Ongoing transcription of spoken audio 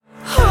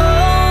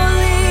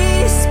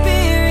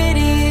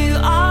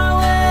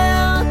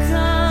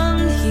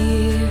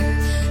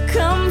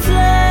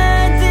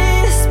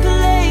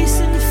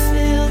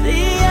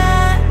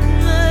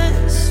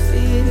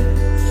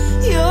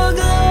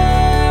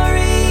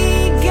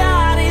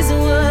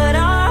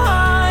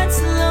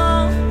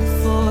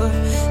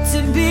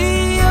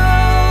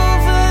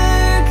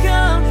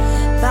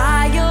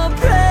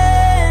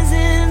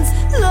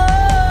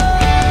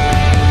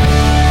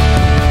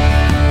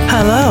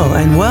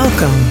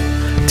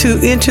Welcome to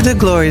Into the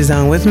Glory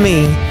Zone with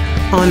me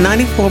on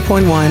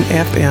 94.1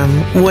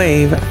 FM,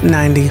 Wave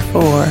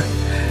 94.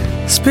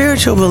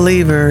 Spiritual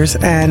believers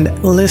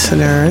and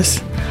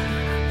listeners,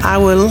 I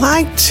would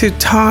like to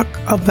talk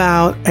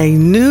about a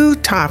new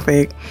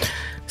topic,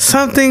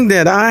 something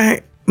that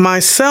I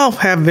myself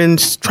have been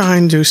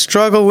trying to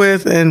struggle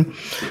with and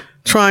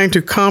trying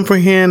to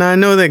comprehend. I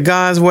know that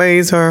God's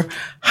ways are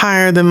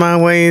higher than my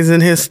ways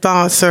and his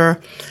thoughts are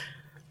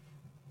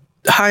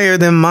higher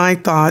than my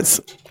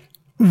thoughts.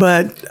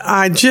 But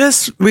I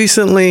just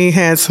recently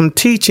had some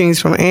teachings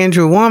from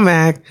Andrew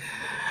Wommack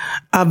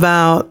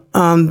about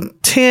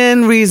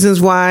 10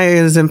 reasons why it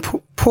is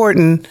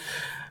important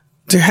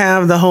to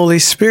have the Holy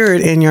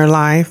Spirit in your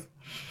life.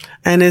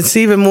 And it's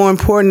even more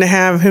important to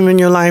have him in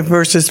your life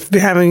versus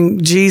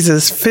having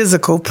Jesus'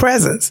 physical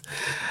presence.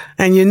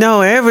 And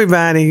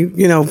everybody,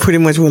 pretty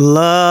much would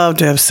love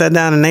to have sat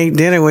down and ate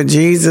dinner with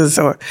Jesus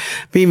or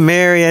be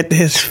married at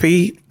his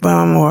feet,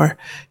 or,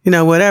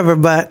 whatever.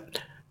 But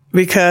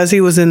because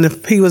he was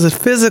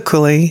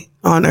physically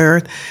on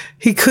earth,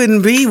 he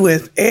couldn't be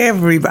with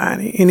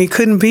everybody and he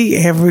couldn't be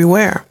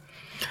everywhere.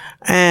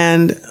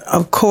 And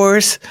of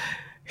course,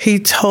 he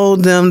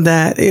told them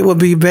that it would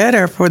be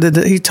better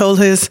he told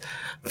his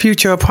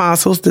future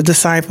apostles, the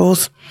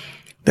disciples,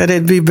 that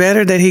it'd be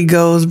better that he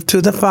goes to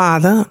the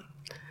Father,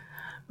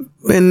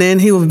 and then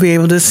he will be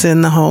able to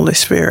send the Holy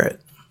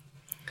Spirit.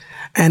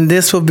 And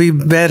this will be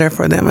better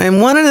for them.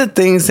 And one of the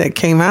things that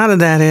came out of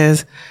that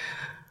is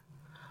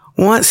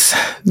once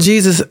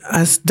Jesus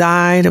has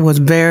died and was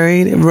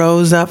buried,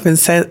 rose up and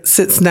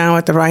sits now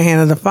at the right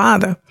hand of the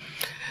Father,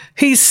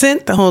 he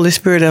sent the Holy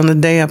Spirit on the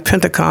day of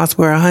Pentecost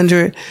where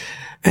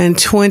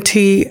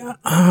 120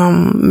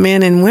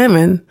 men and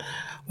women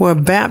were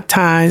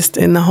baptized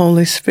in the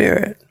Holy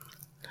Spirit.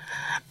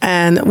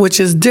 And which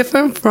is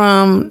different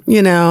from,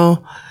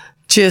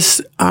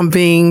 just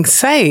being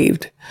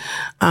saved.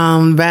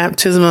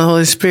 Baptism of the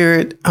Holy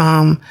Spirit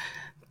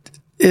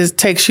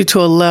takes you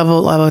to a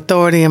level of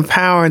authority and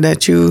power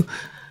that you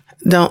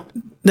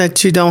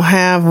don't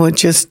have with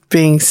just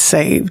being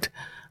saved.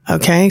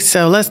 Okay,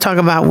 so let's talk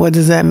about what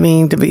does that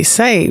mean to be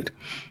saved.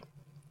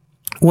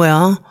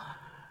 Well,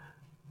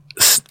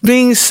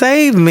 being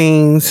saved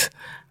means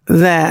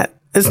that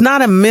it's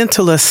not a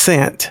mental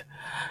assent.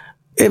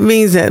 It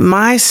means that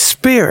my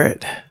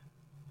spirit,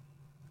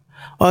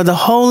 or the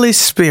Holy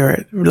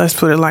Spirit, let's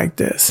put it like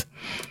this,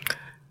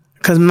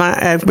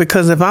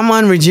 because if I'm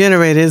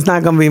unregenerated, it's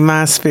not going to be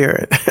my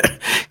spirit,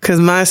 because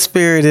my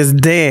spirit is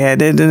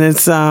dead, and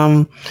it's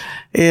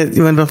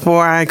when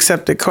before I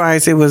accepted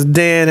Christ, it was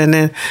dead,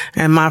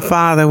 and my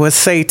father was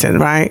Satan,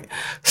 right?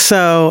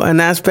 So, and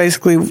that's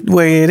basically the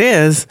way it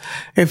is.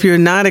 If you're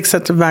not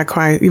accepted by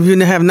Christ, if you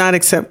have not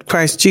accepted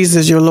Christ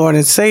Jesus, your Lord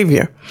and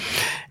Savior,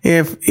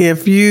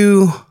 if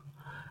you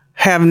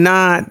have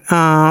not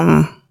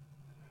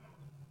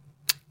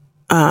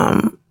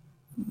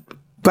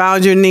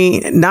bowed your knee,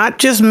 not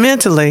just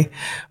mentally,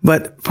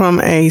 but from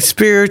a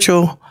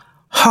spiritual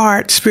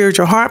heart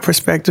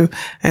perspective,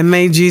 and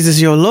made Jesus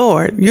your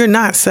Lord, you're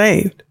not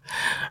saved.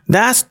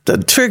 That's the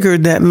trigger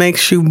that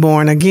makes you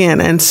born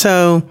again. And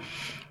so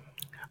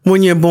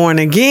when you're born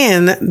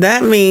again,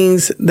 that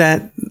means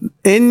that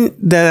in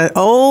the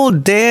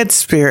old dead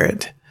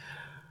spirit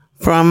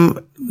from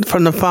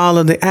the fall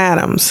of the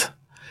atoms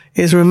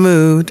is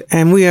removed,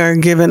 and we are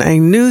given a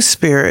new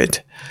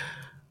spirit.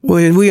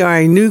 We are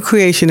a new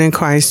creation in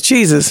Christ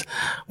Jesus.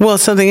 Well,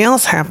 something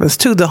else happens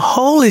too. The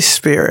Holy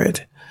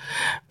Spirit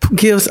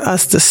gives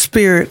us the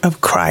Spirit of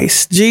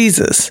Christ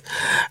Jesus.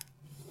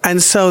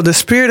 And so the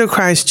Spirit of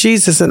Christ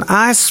Jesus and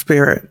our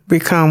spirit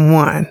become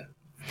one.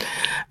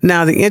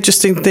 Now, the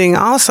interesting thing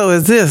also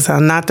is this,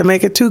 not to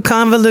make it too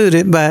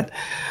convoluted, but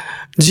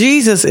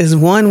Jesus is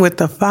one with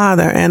the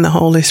Father and the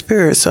Holy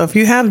Spirit. So if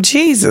you have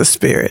Jesus'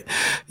 Spirit,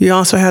 you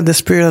also have the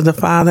Spirit of the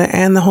Father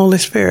and the Holy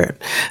Spirit.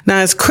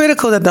 Now, it's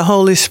critical that the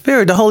Holy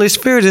Spirit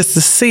is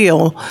the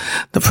seal,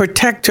 the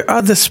protector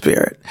of the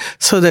Spirit,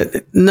 so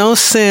that no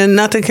sin,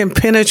 nothing can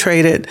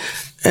penetrate it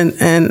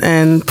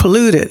and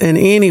pollute it in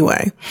any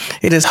way.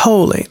 It is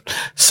holy.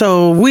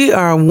 So we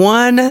are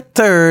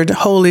 1/3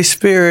 Holy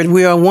Spirit.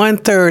 We are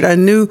 1/3 a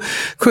new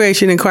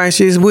creation in Christ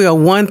Jesus. We are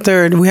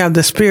 1/3. We have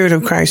the Spirit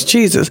of Christ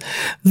Jesus.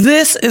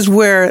 This is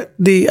where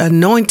the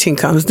anointing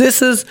comes.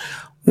 This is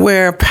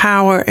where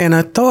power and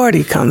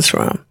authority comes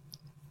from.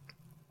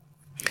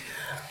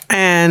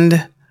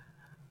 And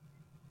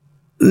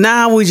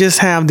now we just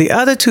have the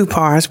other two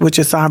parts, which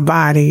is our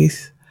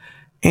bodies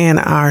and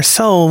our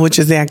soul, which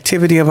is the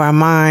activity of our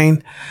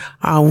mind,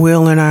 our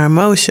will, and our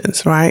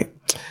emotions, right?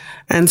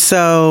 And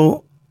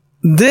so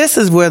this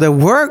is where the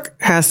work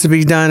has to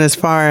be done as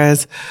far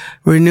as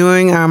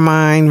renewing our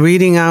mind,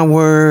 reading our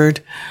word,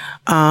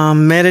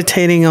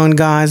 meditating on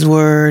God's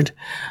word,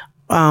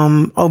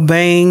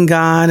 obeying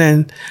God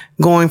and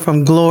going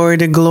from glory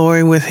to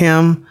glory with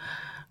him.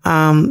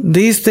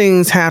 These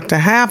things have to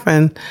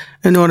happen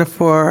in order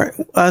for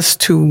us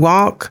to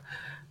walk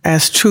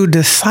as true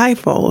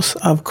disciples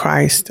of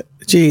Christ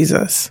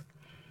Jesus.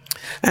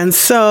 And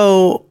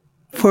so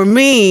for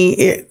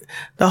me,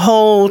 the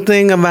whole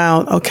thing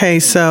about, okay,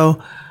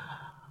 so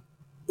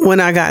when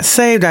I got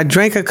saved, I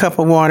drank a cup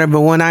of water,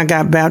 but when I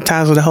got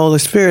baptized with the Holy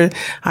Spirit,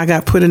 I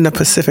got put in the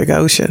Pacific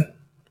Ocean,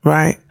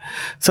 right?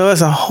 So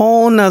it's a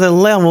whole nother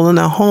level and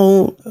a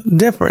whole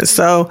difference.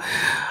 So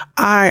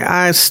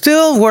I'm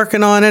still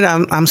working on it.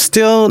 I'm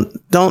still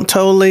don't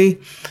totally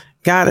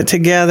got it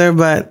together,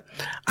 but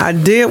I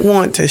did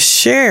want to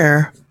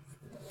share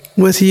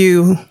with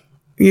you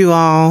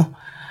all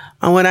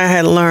on what I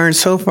had learned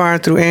so far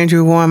through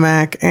Andrew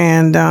Wommack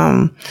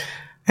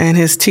and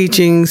his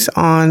teachings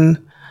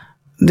on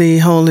the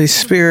Holy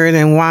Spirit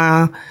and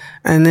why.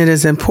 And it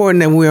is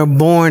important that we are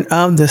born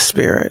of the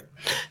Spirit,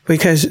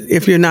 because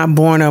if you're not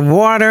born of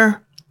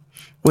water,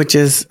 which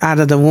is out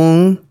of the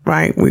womb,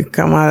 right? We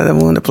come out of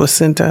the womb, the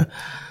placenta,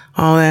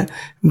 all that,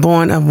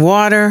 born of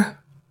water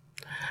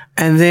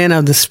and then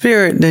of the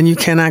Spirit, then you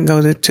cannot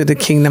go to the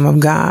kingdom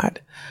of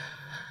God.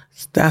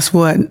 That's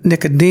what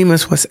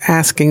Nicodemus was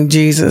asking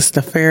Jesus,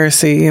 the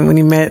Pharisee, and when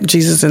he met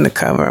Jesus in the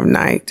cover of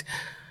night.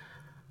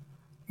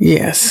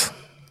 Yes.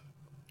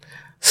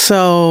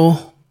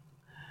 So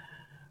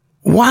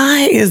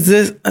why is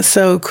this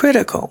so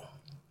critical?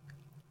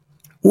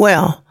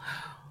 Well,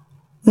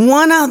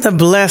 one of the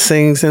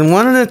blessings and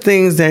one of the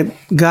things that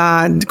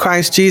God,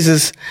 Christ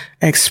Jesus,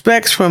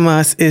 expects from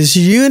us is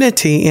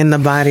unity in the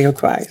body of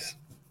Christ.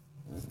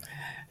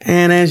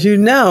 And as you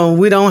know,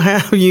 we don't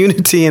have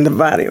unity in the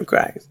body of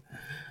Christ.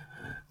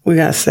 We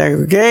got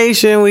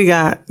segregation, we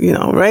got,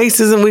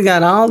 racism, we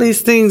got all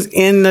these things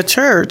in the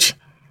church.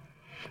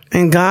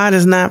 And God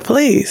is not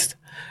pleased,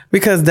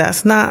 because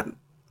that's not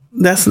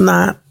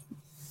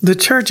the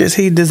church as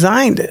he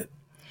designed it,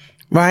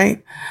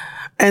 right?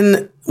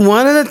 And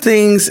one of the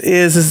things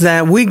is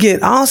that we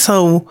get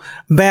also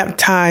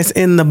baptized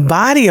in the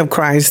body of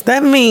Christ.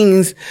 That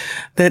means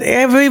that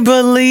every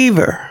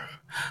believer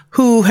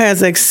who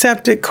has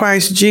accepted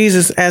Christ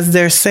Jesus as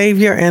their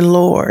Savior and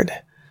Lord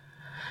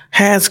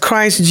has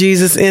Christ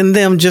Jesus in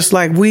them, just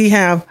like we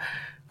have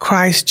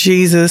Christ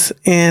Jesus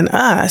in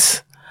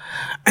us.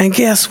 And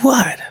guess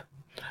what?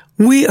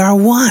 We are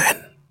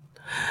one.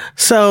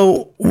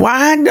 So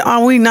why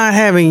are we not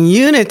having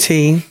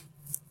unity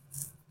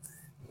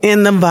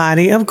in the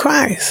body of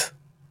Christ?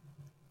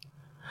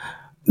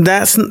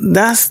 That's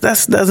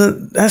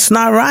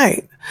not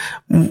right.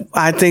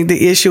 I think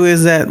the issue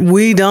is that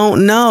we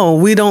don't know,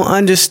 we don't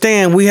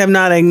understand, we have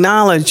not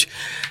acknowledged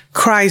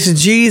Christ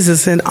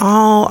Jesus in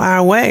all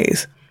our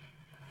ways.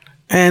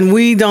 And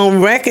we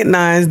don't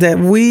recognize that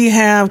we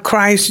have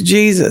Christ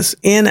Jesus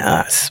in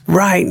us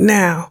right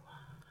now.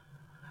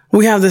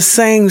 We have the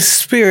same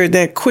Spirit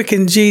that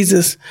quickened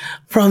Jesus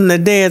from the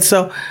dead.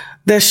 So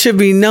there should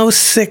be no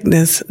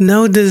sickness,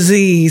 no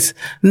disease,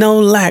 no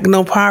lack,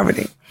 no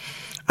poverty.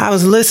 I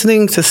was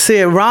listening to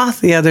Sid Roth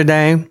the other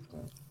day,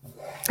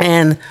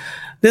 and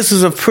this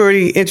was a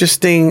pretty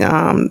interesting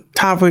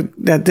topic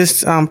that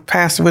this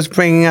pastor was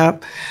bringing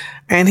up.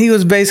 And he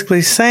was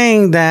basically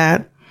saying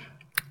that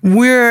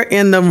we're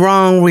in the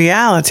wrong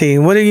reality.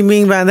 What do you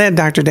mean by that,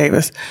 Dr.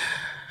 Davis?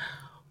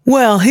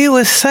 Well, he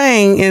was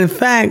saying, in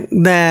fact,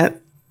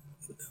 that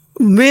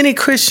many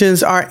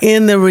Christians are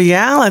in the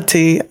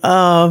reality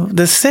of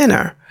the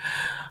sinner.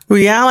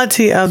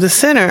 Reality of the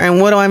sinner. And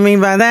what do I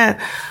mean by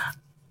that?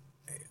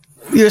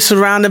 You're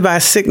surrounded by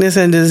sickness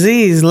and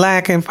disease,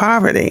 lack and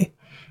poverty,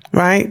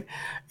 right?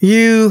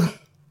 You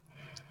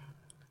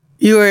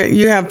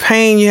have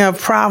pain, you have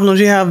problems,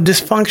 you have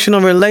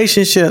dysfunctional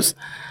relationships.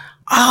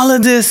 All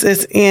of this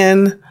is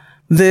in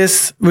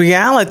this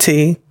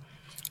reality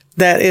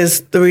that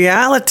is the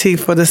reality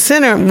for the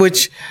sinner,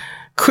 which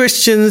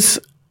Christians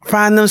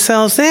find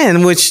themselves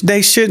in, which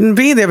they shouldn't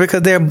be there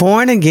because they're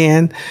born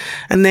again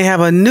and they have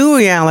a new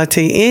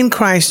reality in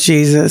Christ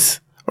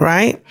Jesus,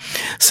 right?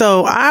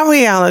 So our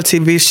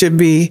reality should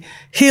be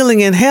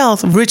healing and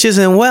health, riches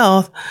and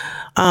wealth,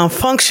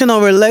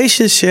 functional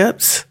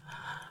relationships,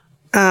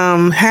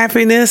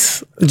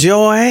 happiness,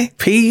 joy,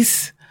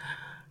 peace,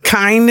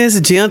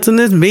 kindness,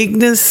 gentleness,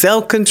 meekness,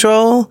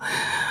 self-control,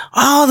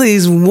 all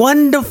these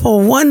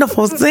wonderful,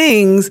 wonderful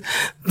things.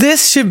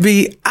 This should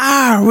be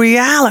our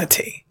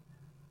reality,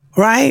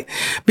 right?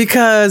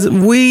 Because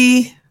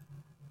we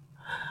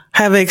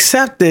have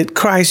accepted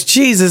Christ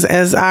Jesus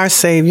as our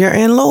Savior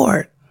and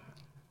Lord.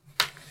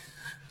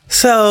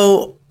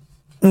 So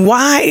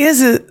why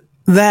is it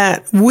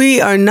that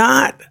we are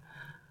not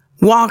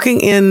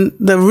walking in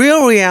the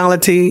real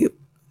reality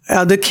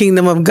of the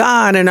kingdom of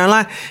God in our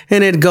life?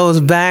 And it goes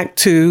back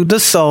to the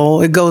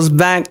soul. It goes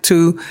back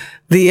to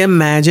the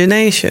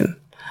imagination.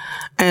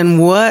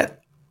 And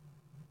what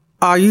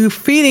are you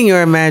feeding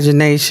your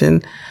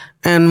imagination?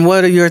 And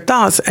what are your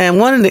thoughts? And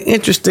one of the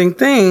interesting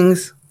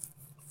things,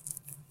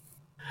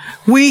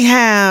 we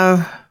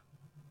have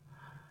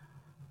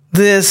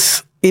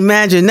this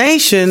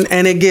imagination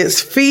and it gets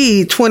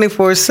fed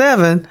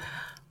 24/7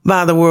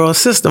 by the world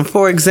system.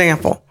 For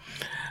example,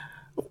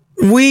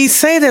 we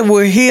say that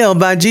we're healed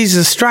by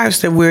Jesus' stripes,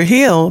 that we're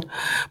healed,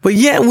 but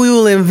yet we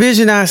will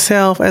envision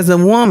ourselves as a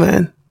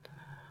woman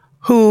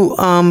who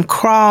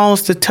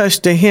crawls to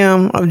touch the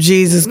hem of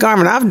Jesus'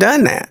 garment. I've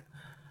done that.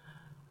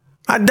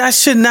 I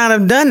should not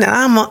have done that.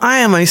 I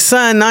am a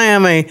son. I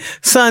am a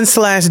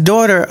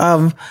son/daughter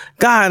of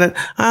God.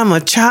 I'm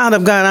a child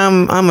of God.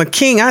 I'm a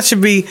king. I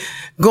should be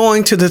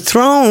going to the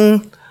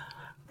throne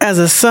as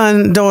a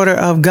son, daughter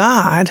of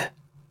God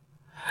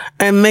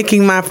and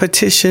making my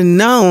petition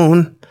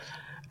known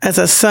as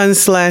a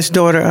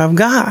son/daughter of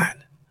God.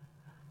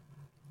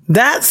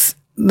 That's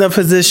the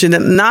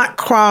position, not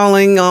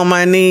crawling on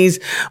my knees,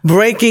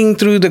 breaking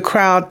through the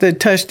crowd to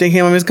touch the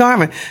hem of his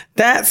garment.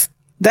 That's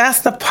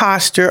the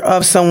posture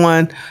of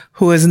someone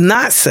who is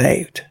not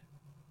saved,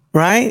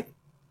 right?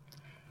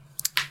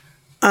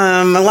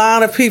 A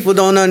lot of people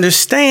don't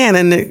understand,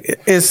 and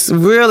it's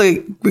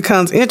really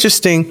becomes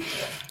interesting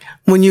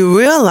when you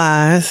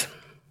realize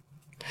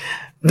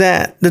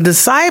that the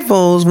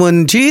disciples,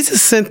 when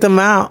Jesus sent them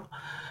out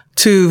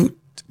to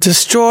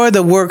destroy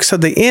the works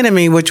of the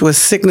enemy, which was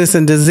sickness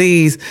and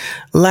disease,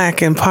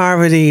 lack and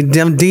poverty,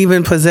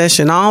 demon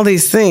possession, all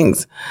these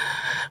things.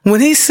 When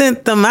he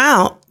sent them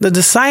out, the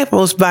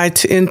disciples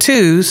in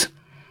twos,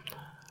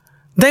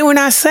 they were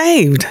not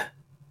saved.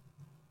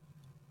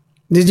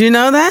 Did you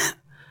know that?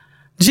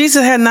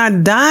 Jesus had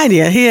not died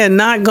yet. He had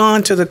not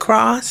gone to the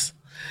cross.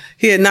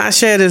 He had not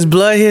shed his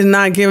blood. He had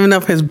not given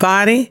up his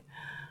body.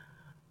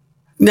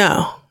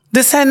 No.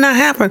 This had not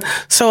happened.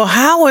 So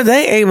how were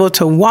they able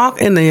to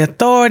walk in the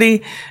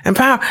authority and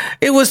power?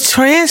 It was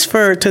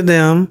transferred to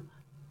them.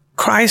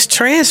 Christ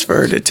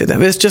transferred it to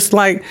them. It's just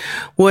like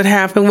what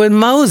happened with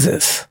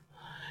Moses.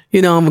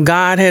 You know,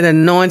 God had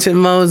anointed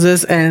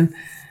Moses and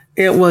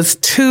it was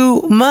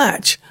too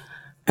much.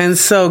 And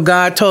so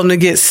God told him to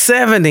get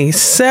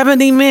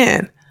 70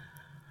 men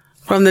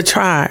from the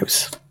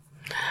tribes.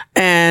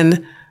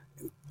 And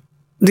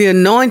the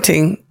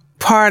anointing,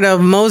 part of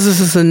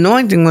Moses'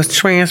 anointing was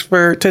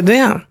transferred to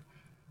them.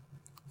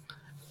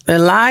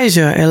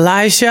 Elisha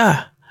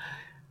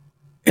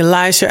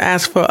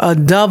asked for a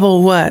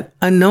double what?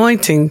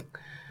 Anointing.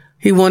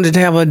 He wanted to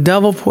have a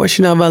double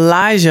portion of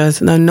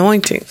Elijah's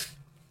anointing.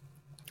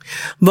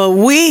 But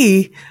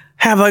we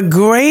have a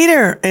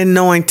greater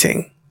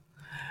anointing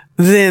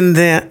than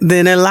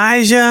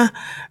Elijah,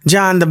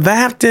 John the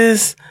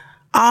Baptist,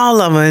 all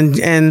of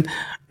them.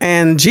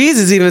 And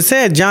Jesus even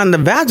said John the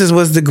Baptist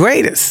was the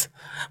greatest.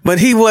 But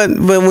he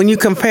wasn't. But when you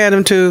compare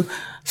him to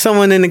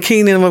someone in the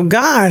kingdom of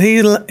God,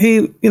 he's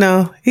the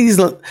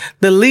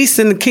least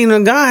in the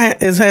kingdom of God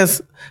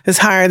is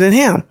higher than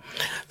him.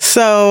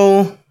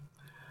 So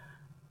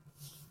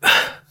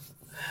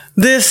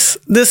this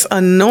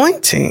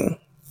anointing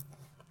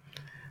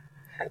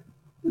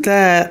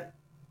that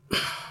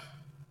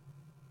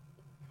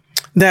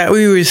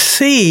we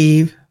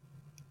receive,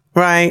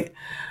 right?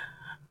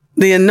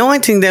 The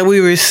anointing that we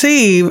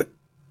receive,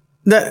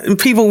 that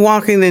people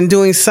walking and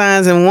doing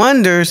signs and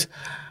wonders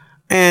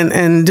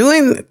and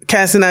doing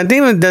casting out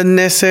demons doesn't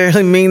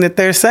necessarily mean that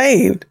they're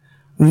saved.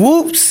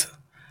 Whoops.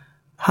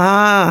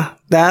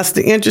 That's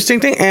the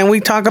interesting thing. And we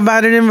talk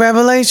about it in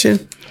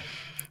Revelation.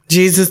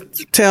 Jesus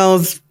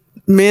tells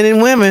men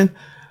and women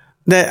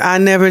that I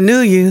never knew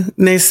you.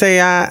 And they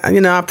say,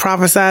 I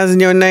prophesied in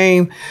your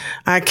name.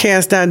 I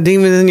cast out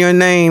demons in your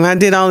name. I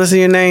did all this in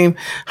your name.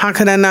 How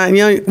could I not?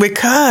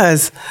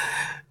 Because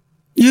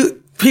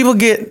people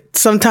get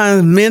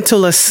sometimes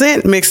mental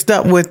assent mixed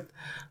up with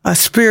a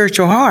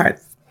spiritual heart.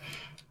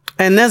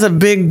 And there's a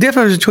big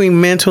difference between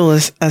mental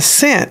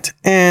assent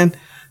and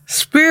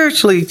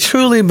spiritually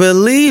truly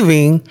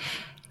believing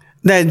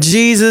that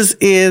Jesus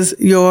is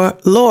your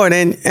Lord.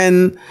 And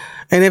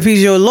if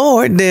he's your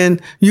Lord, then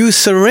you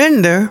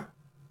surrender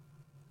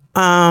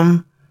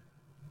your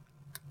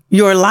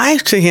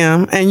life to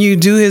him and you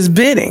do his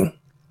bidding.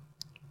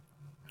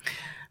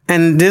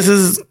 And this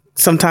is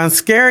sometimes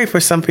scary for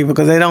some people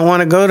because they don't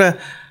want to go to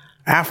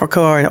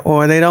Africa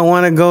or they don't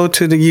want to go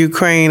to the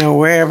Ukraine or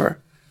wherever,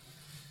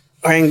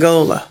 or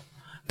Angola.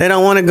 They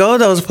don't want to go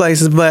those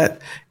places.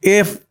 But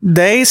if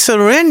they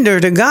surrender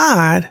to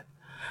God,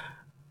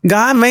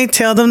 God may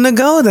tell them to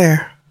go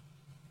there.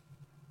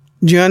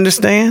 Do you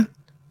understand?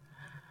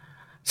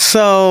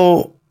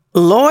 So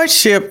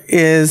lordship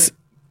is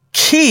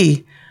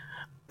key.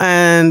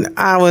 And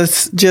I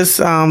was just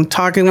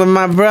talking with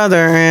my brother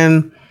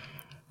and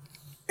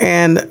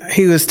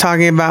he was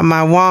talking about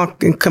my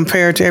walk and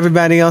compared to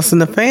everybody else in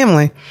the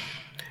family.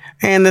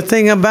 And the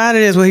thing about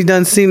it is what he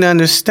doesn't seem to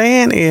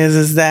understand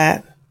is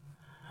that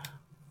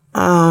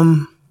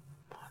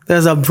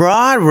there's a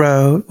broad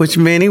road, which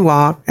many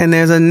walk, and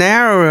there's a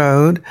narrow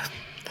road.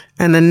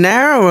 And the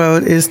narrow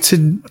road is to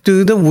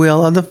do the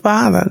will of the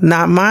Father.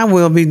 Not my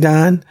will be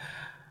done,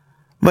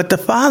 but the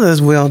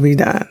Father's will be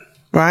done,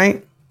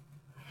 right?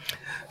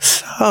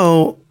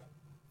 So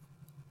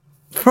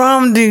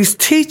from these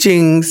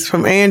teachings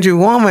from Andrew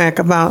Wommack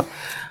about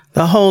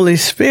the Holy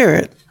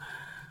Spirit,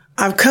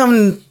 I've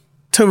come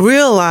to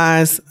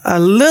realize a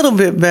little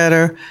bit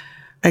better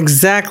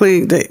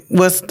exactly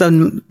what's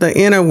the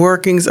inner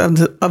workings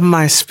of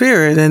my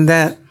spirit, and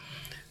that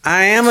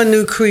I am a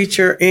new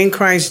creature in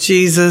Christ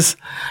Jesus,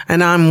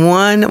 and I'm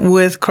one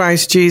with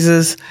Christ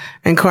Jesus,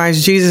 and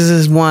Christ Jesus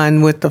is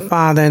one with the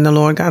Father and the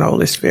Lord God,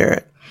 Holy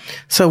Spirit.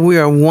 So we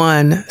are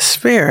one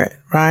spirit,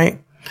 right?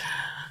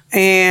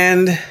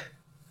 And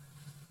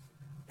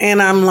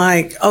I'm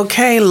like,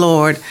 okay,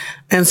 Lord.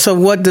 And so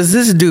what does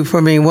this do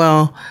for me?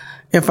 Well,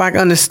 if I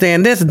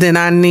understand this, then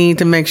I need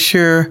to make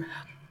sure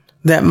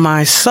that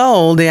my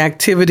soul, the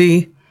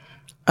activity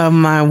of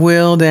my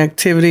will, the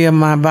activity of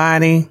my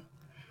body,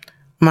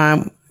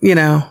 my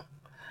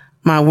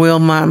will,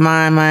 my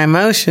mind, my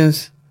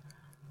emotions,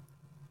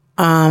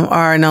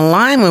 are in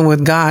alignment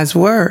with God's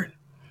word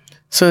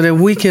so that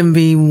we can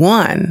be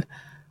one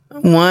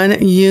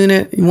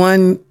unit,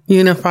 one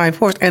unified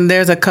force. And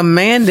there's a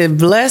commanded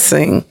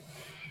blessing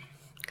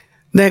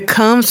that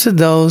comes to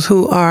those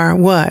who are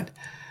what?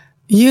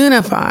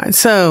 Unified.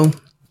 So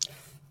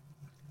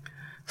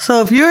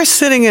if you're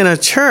sitting in a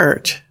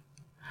church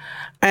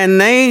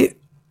and they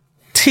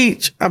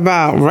teach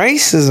about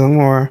racism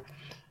or,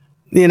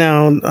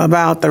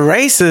 about the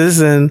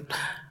races and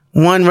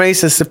one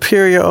race is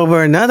superior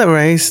over another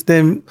race,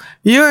 then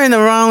you're in the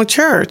wrong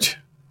church.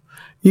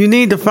 You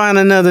need to find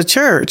another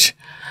church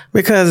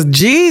because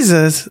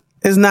Jesus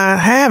is not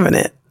having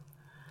it.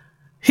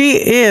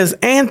 He is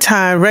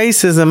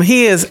anti-racism.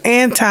 He is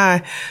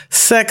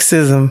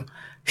anti-sexism.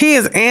 He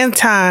is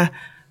anti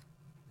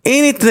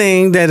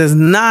anything that is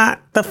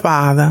not the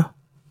Father,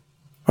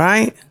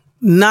 right?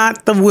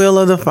 Not the will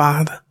of the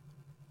Father.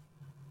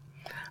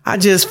 I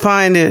just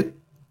find it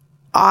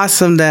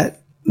awesome that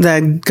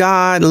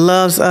God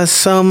loves us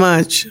so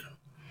much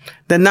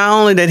that not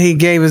only that he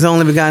gave his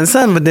only begotten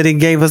Son, but that he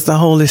gave us the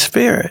Holy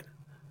Spirit.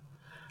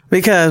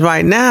 Because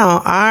right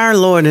now, our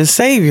Lord and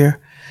Savior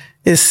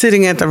is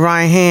sitting at the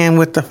right hand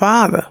with the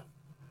Father.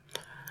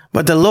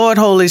 But the Lord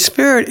Holy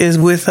Spirit is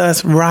with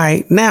us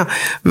right now.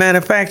 Matter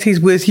of fact, he's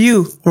with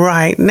you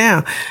right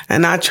now.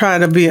 And I try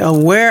to be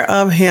aware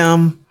of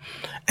him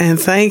and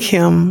thank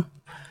him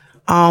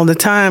all the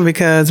time,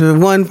 because if it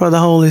wasn't for the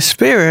Holy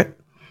Spirit,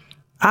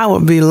 I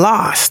would be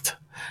lost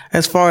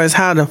as far as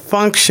how to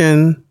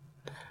function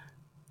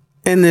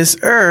in this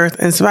earth.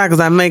 And so,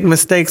 because I make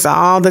mistakes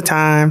all the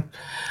time.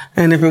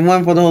 And if it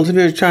wasn't for the Holy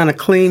Spirit trying to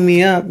clean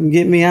me up and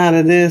get me out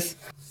of this,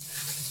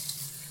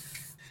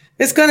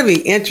 it's going to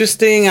be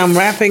interesting. I'm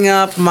wrapping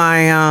up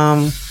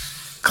my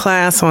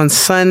class on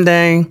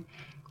Sunday,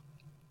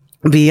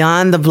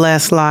 Beyond the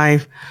Blessed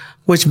Life,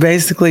 which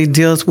basically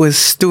deals with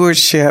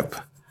stewardship,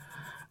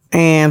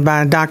 and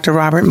by Dr.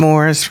 Robert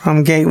Morris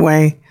from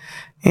Gateway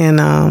in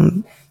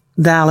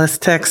Dallas,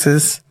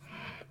 Texas.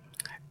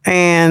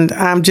 And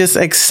I'm just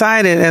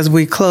excited as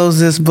we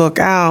close this book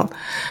out,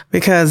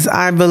 because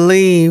I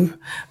believe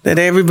that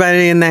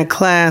everybody in that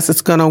class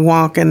is going to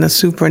walk in the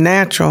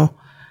supernatural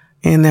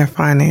in their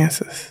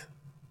finances.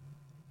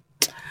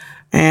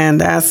 And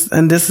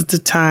this is the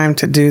time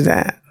to do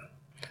that.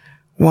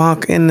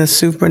 Walk in the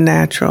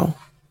supernatural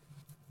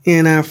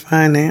in our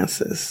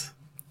finances.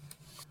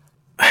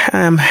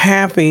 I'm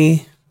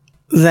happy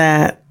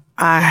that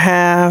I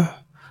have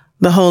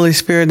the Holy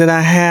Spirit, that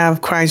I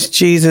have Christ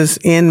Jesus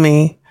in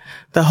me,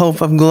 the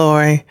hope of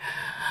glory,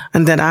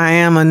 and that I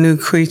am a new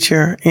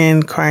creature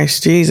in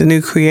Christ Jesus, a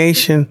new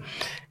creation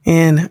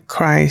in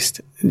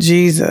Christ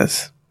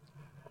Jesus.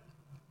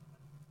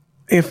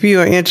 If you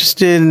are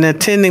interested in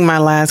attending my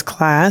last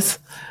class,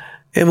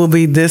 it will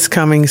be this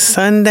coming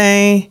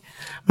Sunday,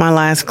 my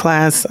last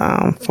class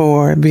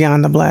for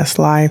Beyond the Blessed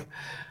Life.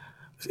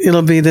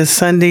 It'll be this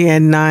Sunday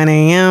at 9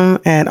 a.m.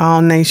 at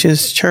All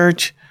Nations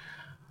Church,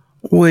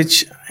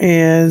 which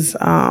is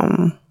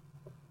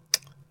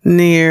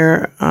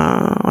near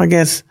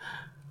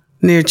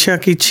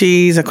Chuck E.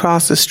 Cheese,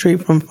 across the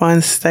street from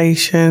Fun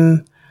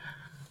Station.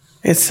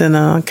 It's in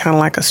a kind of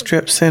like a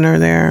strip center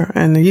there.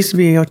 And there used to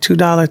be a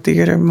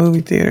 $2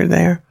 movie theater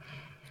there.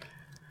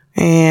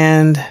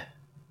 And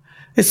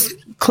it's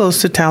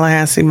close to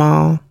Tallahassee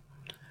Mall.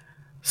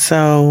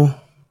 So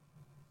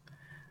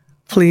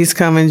please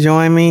come and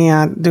join me.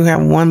 I do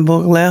have one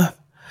book left.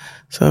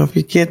 So if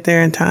you get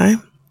there in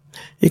time,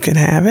 you can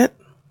have it.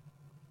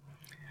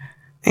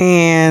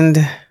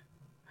 And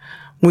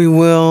we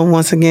will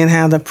once again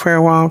have the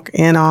prayer walk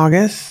in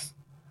August,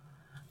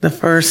 the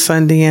first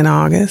Sunday in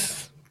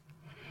August.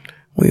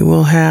 We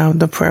will have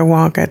the prayer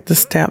walk at the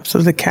steps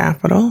of the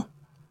Capitol.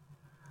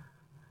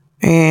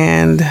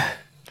 And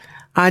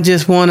I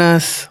just want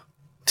us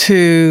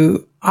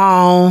to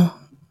all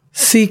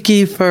seek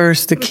ye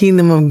first the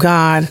kingdom of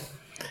God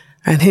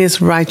and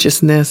his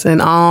righteousness,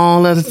 and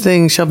all other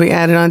things shall be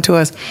added unto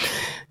us.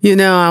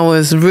 I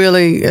was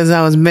really, as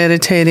I was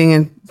meditating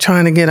and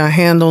trying to get a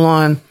handle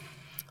on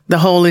the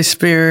Holy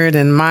Spirit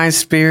and my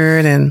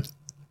spirit and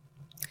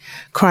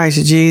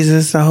Christ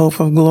Jesus, the hope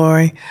of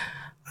glory,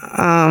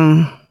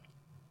 I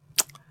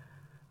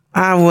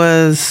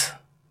was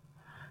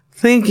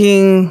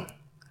thinking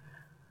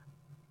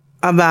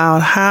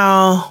about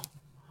how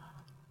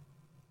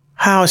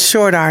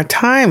short our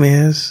time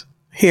is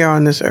here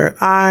on this earth.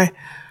 I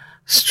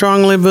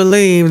strongly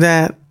believe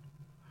that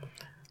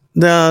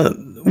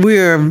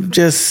we're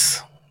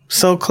just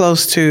so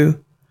close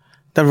to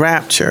the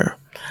rapture,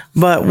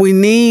 but we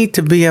need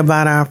to be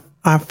about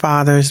our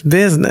Father's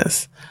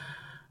business.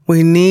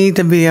 We need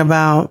to be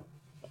about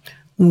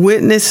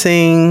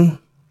witnessing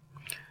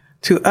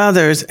to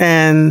others,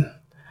 and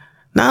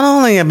not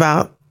only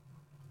about,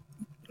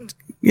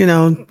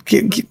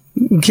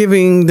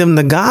 giving them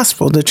the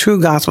gospel, the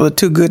true gospel, the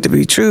too good to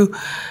be true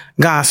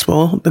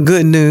gospel, the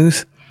good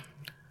news,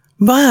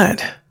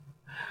 but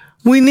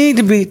we need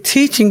to be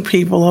teaching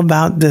people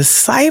about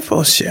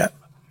discipleship.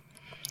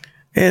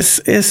 It's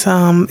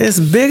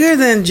bigger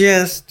than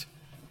just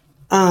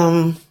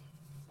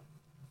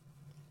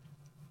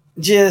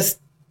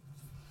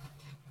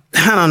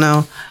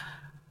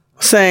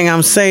saying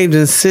I'm saved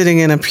and sitting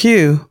in a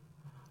pew.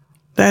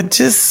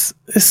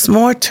 It's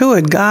more to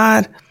it.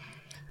 God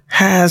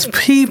has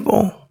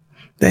people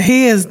that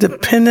he is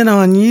dependent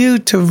on you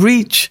to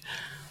reach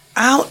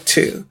out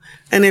to.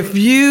 And if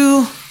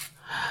you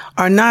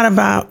are not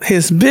about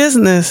his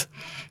business,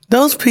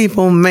 those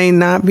people may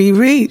not be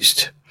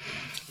reached.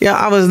 Yeah,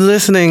 I was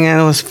listening and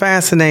it was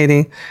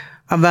fascinating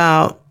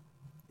about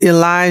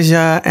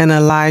Elijah and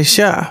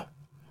Elisha.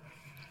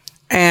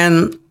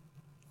 And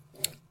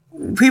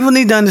people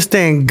need to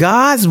understand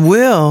God's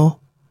will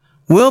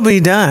be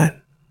done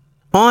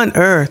on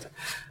earth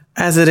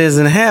as it is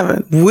in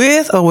heaven,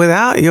 with or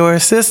without your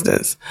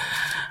assistance.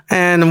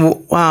 And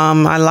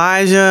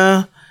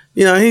Elijah,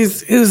 he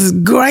was a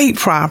great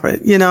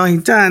prophet. He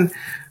done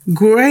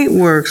great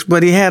works,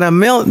 but he had a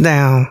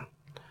meltdown,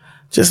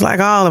 just like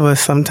all of us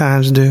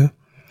sometimes do.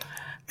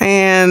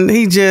 And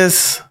he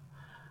was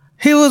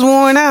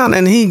worn out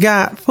and he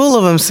got full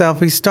of himself.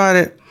 He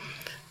started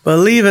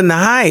believing the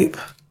hype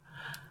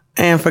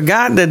and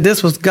forgot that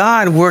this was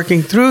God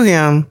working through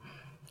him.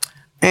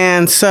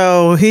 And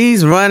so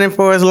he's running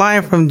for his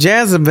life from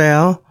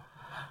Jezebel.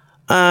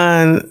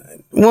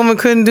 And woman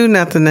couldn't do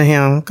nothing to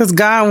him because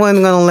God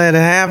wasn't going to let it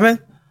happen.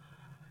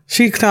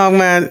 She talking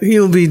about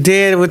he'll be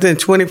dead within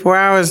 24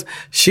 hours.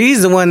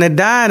 She's the one that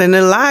died, and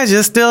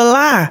Elijah's still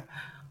alive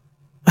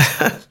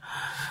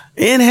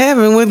in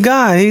heaven with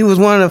God. He was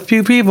one of the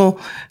few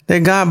people that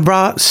God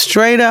brought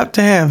straight up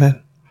to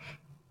heaven.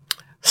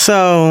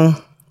 So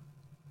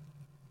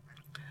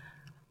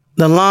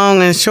the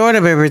long and short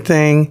of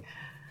everything,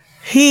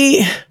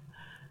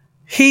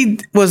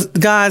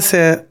 God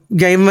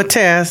gave him a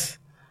test,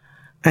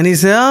 and he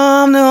said,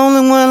 "Oh, I'm the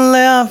only one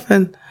left,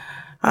 and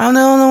I'm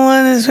the only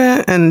one that's,"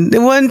 and it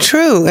wasn't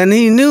true. And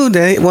he knew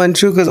that it wasn't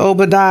true because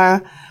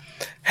Obadiah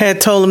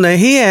had told him that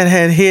he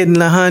had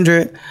hidden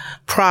 100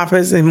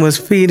 prophets and was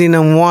feeding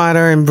them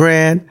water and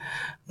bread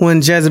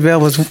when Jezebel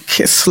was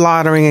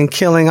slaughtering and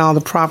killing all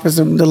the prophets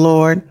of the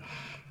Lord.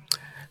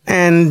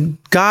 And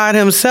God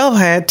himself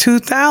had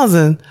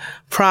 2,000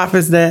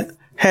 prophets that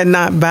had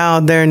not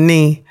bowed their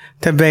knee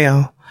to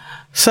Baal.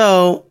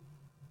 So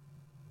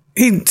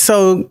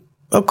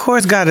of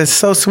course God is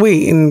so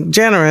sweet and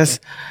generous.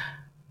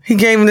 He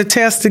gave him the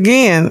test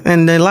again,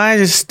 and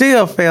Elijah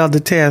still failed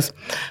the test.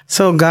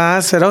 So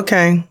God said,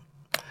 "Okay,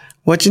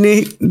 what you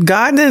need?"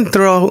 God didn't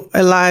throw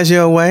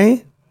Elijah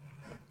away.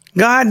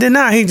 God did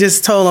not. He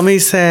just told him, he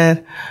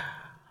said,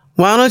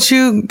 "Why don't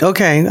you,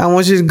 I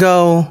want you to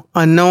go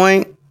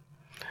anoint,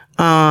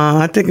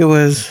 I think it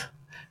was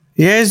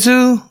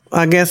Jehu,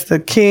 I guess the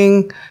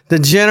king, the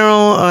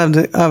general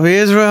of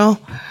Israel,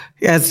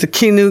 as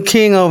the new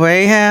king over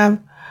Ahab."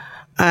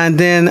 And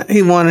then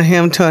he wanted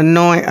him to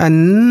anoint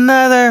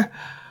another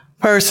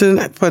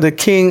person for the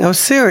king of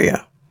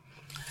Syria.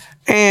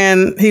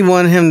 And he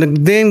wanted him to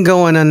then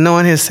go and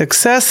anoint his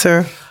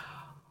successor,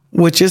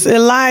 which is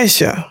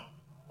Elisha.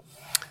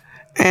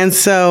 And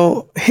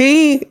so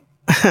he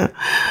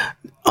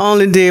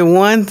only did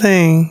one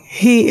thing.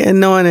 He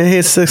anointed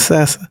his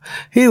successor.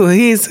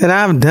 He said,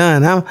 "I'm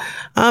done.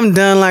 I'm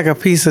done like a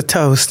piece of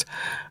toast."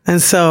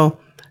 And so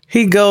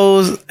he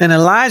goes, and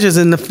Elijah's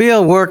in the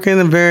field working,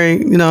 a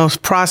very,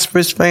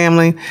 prosperous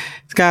family.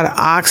 He's got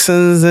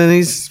oxen and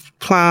he's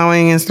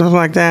plowing and stuff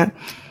like that.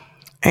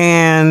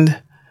 And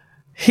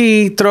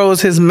he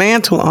throws his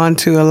mantle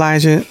onto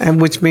Elijah,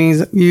 which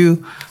means,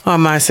 "You are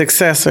my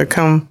successor.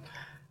 Come,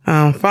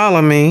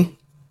 follow me."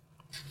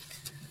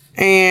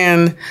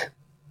 And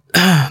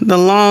the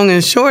long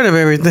and short of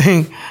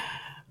everything,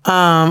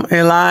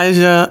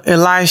 Elisha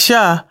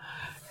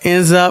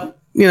ends up,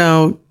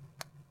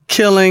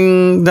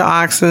 killing the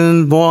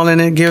oxen, boiling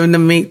it, giving the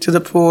meat to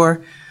the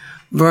poor,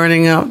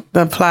 burning up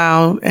the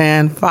plow,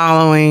 and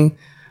following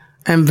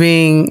and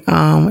being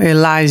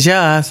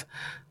Elijah's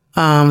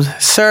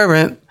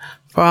servant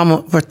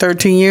for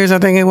 13 years, I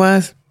think it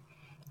was.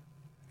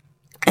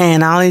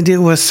 And all he did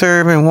was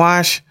serve and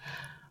wash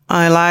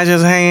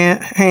Elijah's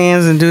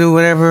hands and do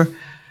whatever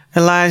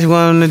Elijah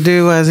wanted him to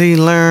do as he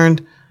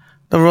learned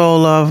the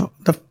role of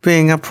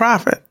being a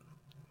prophet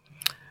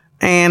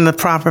and the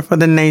prophet for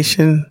the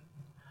nation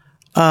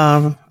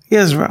of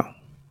Israel.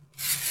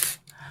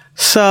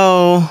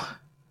 So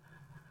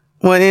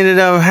what ended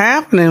up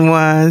happening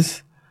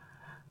was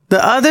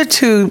the other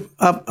two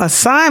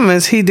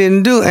assignments he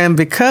didn't do. And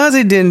because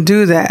he didn't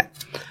do that,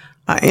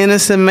 an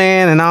innocent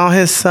man and all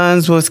his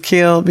sons was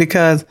killed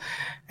because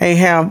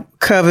Ahab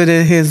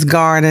coveted his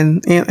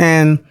garden,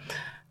 and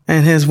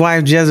his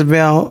wife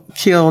Jezebel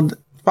killed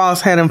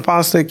had him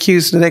falsely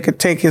accused so they could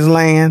take his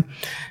land,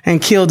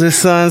 and killed his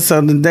son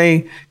so that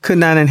they could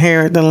not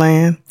inherit the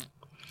land.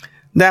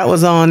 That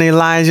was on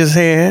Elijah's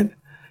head,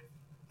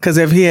 because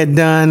if he had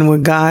done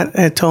what God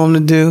had told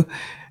him to do,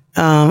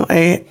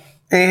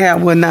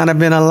 Ahab would not have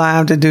been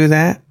alive to do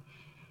that.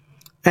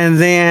 And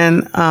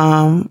then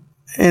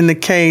in the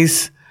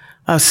case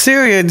of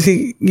Syria,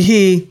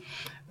 the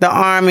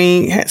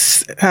army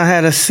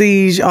had a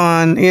siege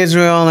on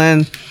Israel,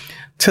 and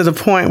to the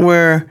point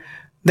where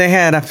they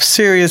had a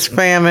serious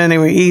famine. They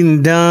were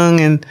eating dung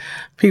and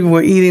people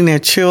were eating their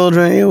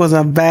children. It was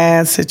a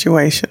bad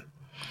situation.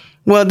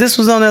 Well, this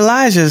was on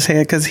Elijah's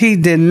head because he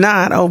did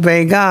not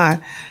obey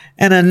God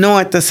and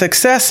anoint the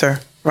successor,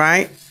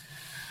 right?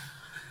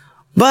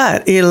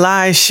 But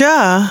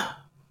Elisha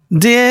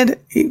did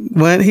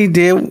what he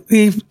did.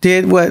 He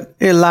did what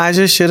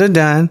Elijah should have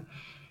done.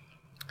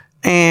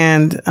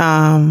 And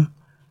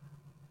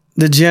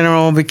the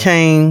general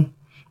became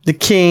the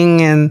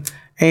king, and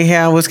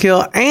Ahab was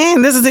killed.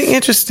 And this is the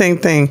interesting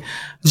thing.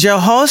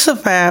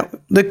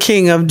 Jehoshaphat, the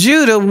king of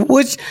Judah,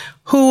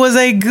 who was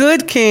a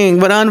good king,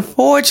 but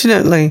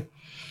unfortunately,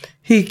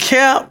 he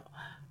kept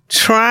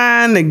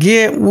trying to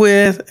get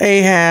with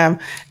Ahab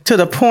to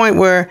the point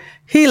where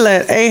he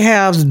let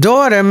Ahab's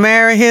daughter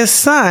marry his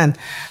son.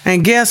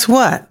 And guess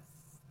what?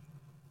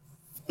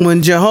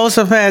 When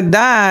Jehoshaphat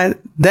died,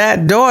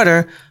 that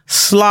daughter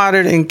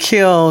slaughtered and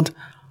killed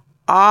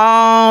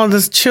all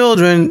the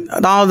children,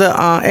 all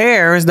the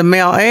heirs, the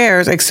male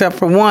heirs, except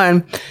for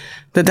one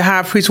that the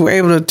high priest were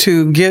able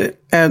to get.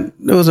 It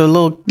was a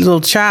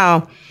little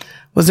child,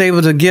 was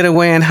able to get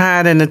away and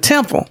hide in the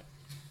temple.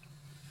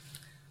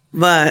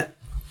 But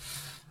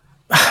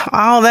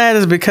all that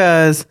is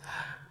because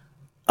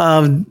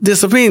of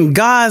disobedience.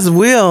 God's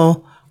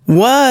will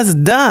was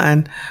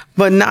done,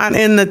 but not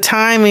in the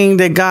timing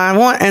that God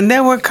wanted, and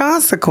there were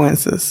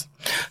consequences.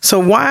 So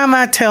why am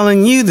I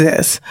telling you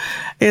this?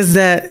 Is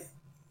that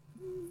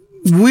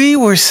we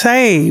were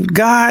saved.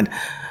 God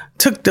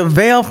took the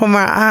veil from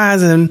our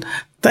eyes, and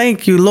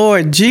thank you,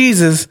 Lord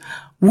Jesus.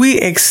 We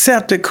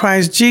accepted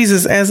Christ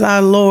Jesus as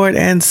our Lord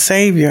and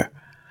Savior.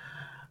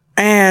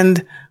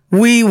 And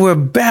we were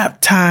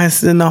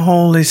baptized in the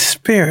Holy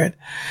Spirit.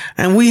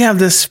 And we have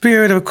the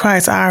Spirit of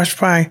Christ, our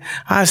Spirit,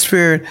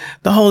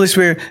 the Holy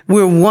Spirit.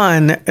 We're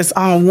one. It's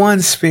all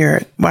one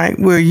Spirit, right?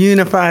 We're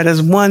unified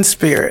as one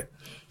Spirit.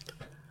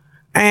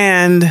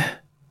 And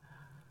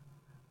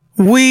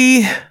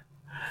we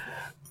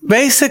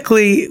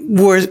basically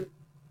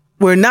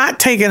we're not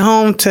taken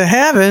home to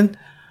heaven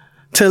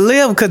to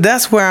live, because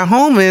that's where our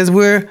home is.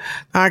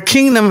 Our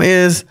kingdom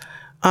is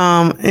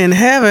in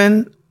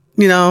heaven,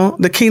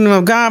 the kingdom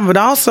of God, but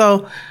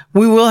also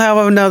we will have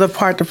another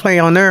part to play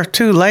on earth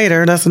too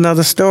later. That's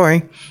another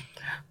story.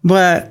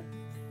 But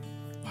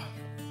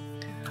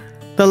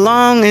the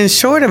long and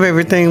short of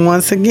everything,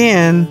 once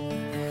again,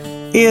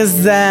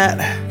 is that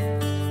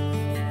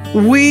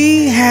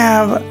we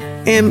have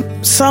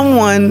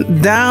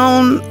someone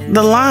down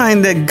the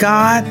line that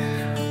God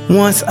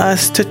wants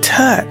us to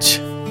touch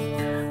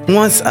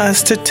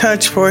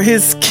for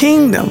his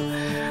kingdom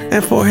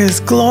and for his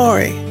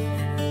glory.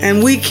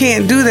 And we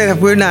can't do that if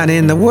we're not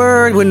in the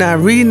Word, we're not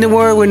reading the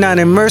Word, we're not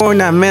immersed, we're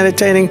not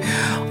meditating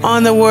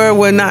on the Word,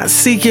 we're not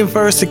seeking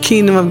first the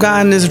kingdom of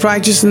God and his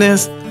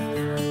righteousness,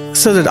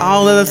 so that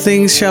all other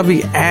things shall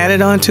be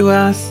added unto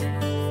us.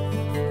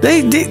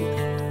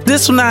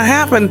 This will not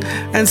happen.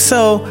 And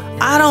so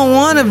I don't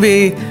want to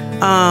be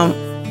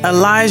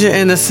Elijah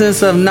in the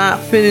sense of not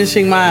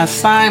finishing my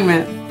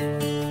assignment,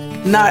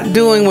 not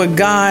doing what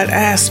God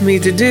asked me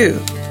to do.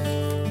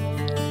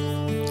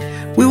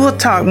 We will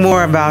talk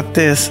more about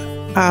this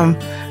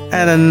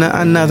at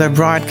another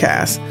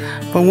broadcast.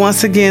 But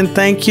once again,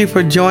 thank you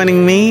for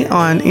joining me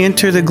on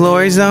Enter the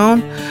Glory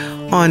Zone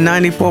on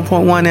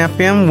 94.1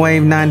 FM,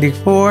 Wave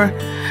 94,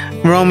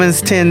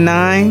 Romans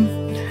 10:9.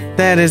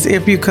 That is,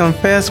 if you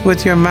confess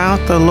with your mouth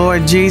the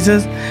Lord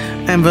Jesus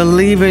and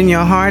believe in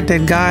your heart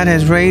that God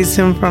has raised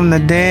him from the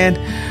dead,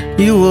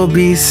 you will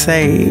be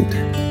saved.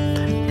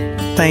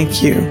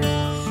 Thank you.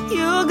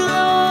 Your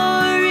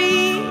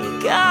glory,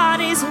 God,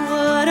 is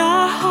what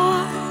our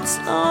hearts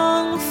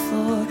long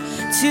for,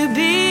 to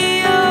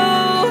be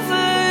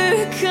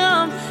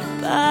overcome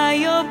by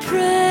your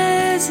presence.